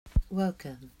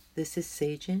Welcome. This is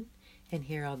Sajin, and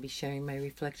here I'll be sharing my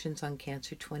reflections on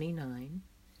Cancer 29,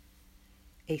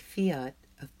 a fiat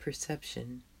of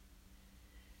perception.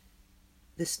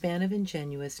 The span of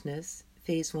ingenuousness,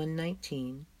 phase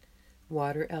 119,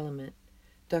 water element.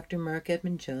 Dr. Mark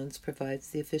Edmund Jones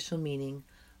provides the official meaning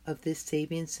of this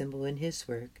Sabian symbol in his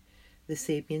work, The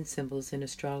Sabian Symbols in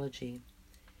Astrology.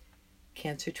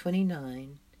 Cancer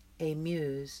 29, a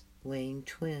muse weighing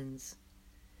twins.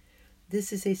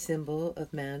 This is a symbol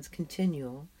of man's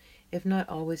continual, if not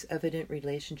always evident,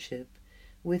 relationship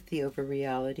with the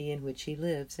over-reality in which he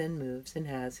lives and moves and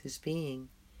has his being.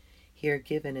 Here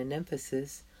given an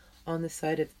emphasis on the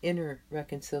side of inner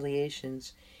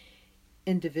reconciliations,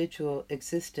 individual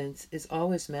existence is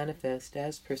always manifest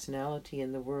as personality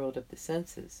in the world of the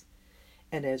senses,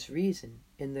 and as reason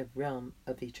in the realm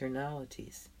of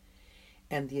eternalities.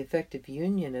 And the effective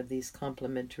union of these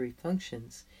complementary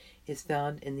functions is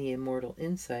found in the immortal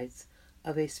insights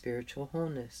of a spiritual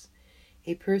wholeness.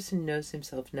 A person knows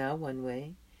himself now one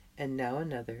way and now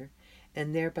another,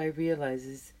 and thereby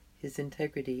realizes his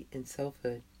integrity in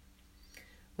selfhood.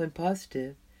 When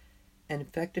positive, an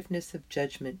effectiveness of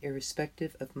judgment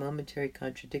irrespective of momentary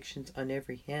contradictions on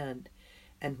every hand,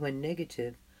 and when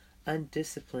negative,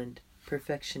 undisciplined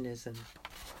perfectionism.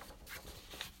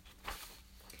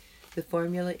 The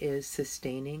formula is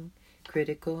sustaining,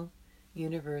 critical,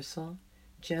 universal,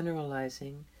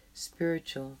 generalizing,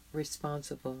 spiritual,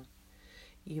 responsible.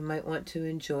 You might want to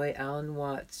enjoy Alan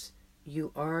Watts'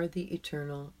 "You are the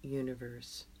eternal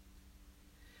universe."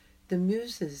 The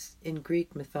muses in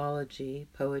Greek mythology,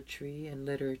 poetry, and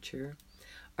literature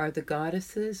are the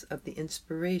goddesses of the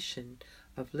inspiration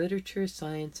of literature,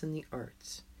 science, and the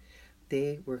arts.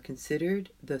 They were considered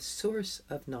the source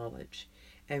of knowledge,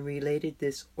 and related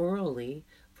this orally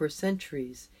for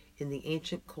centuries in the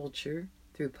ancient culture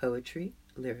through poetry,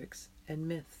 lyrics, and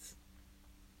myths.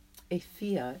 A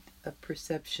fiat of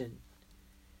perception,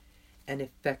 an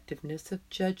effectiveness of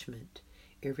judgment,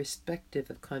 irrespective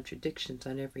of contradictions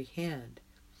on every hand.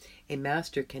 A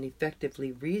master can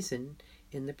effectively reason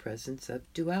in the presence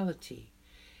of duality,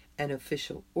 an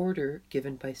official order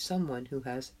given by someone who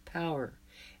has power,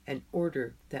 an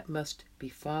order that must be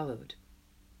followed.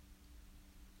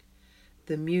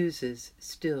 The Muses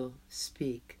Still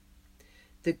Speak.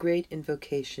 The Great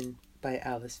Invocation by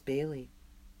Alice Bailey.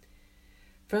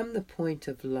 From the point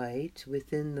of light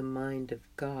within the mind of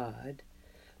God,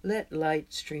 let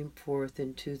light stream forth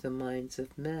into the minds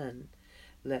of men,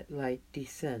 let light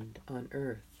descend on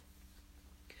earth.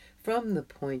 From the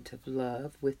point of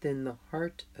love within the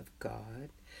heart of God,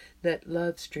 let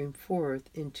love stream forth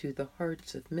into the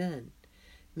hearts of men,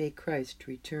 may Christ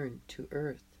return to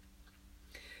earth.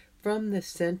 From the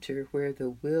center where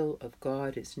the will of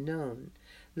God is known,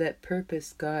 let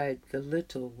purpose guide the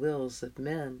little wills of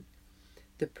men,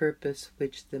 the purpose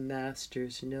which the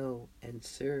masters know and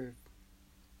serve.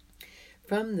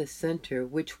 From the center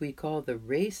which we call the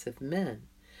race of men,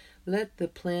 let the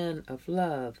plan of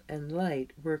love and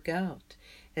light work out,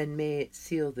 and may it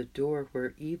seal the door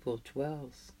where evil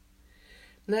dwells.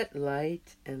 Let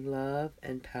light and love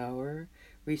and power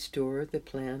restore the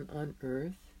plan on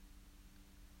earth.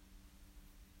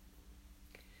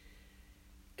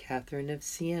 Catherine of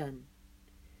Siena.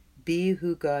 Be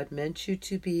who God meant you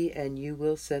to be, and you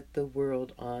will set the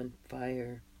world on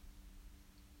fire.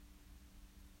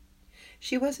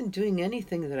 She wasn't doing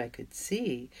anything that I could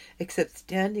see, except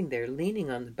standing there leaning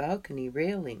on the balcony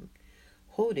railing,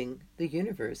 holding the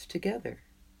universe together.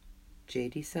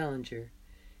 J.D. Salinger,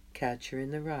 Catcher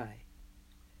in the Rye.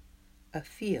 A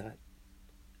fiat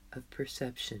of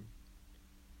perception.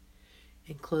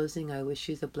 In closing, I wish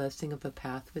you the blessing of a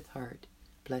path with heart.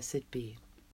 Blessed be.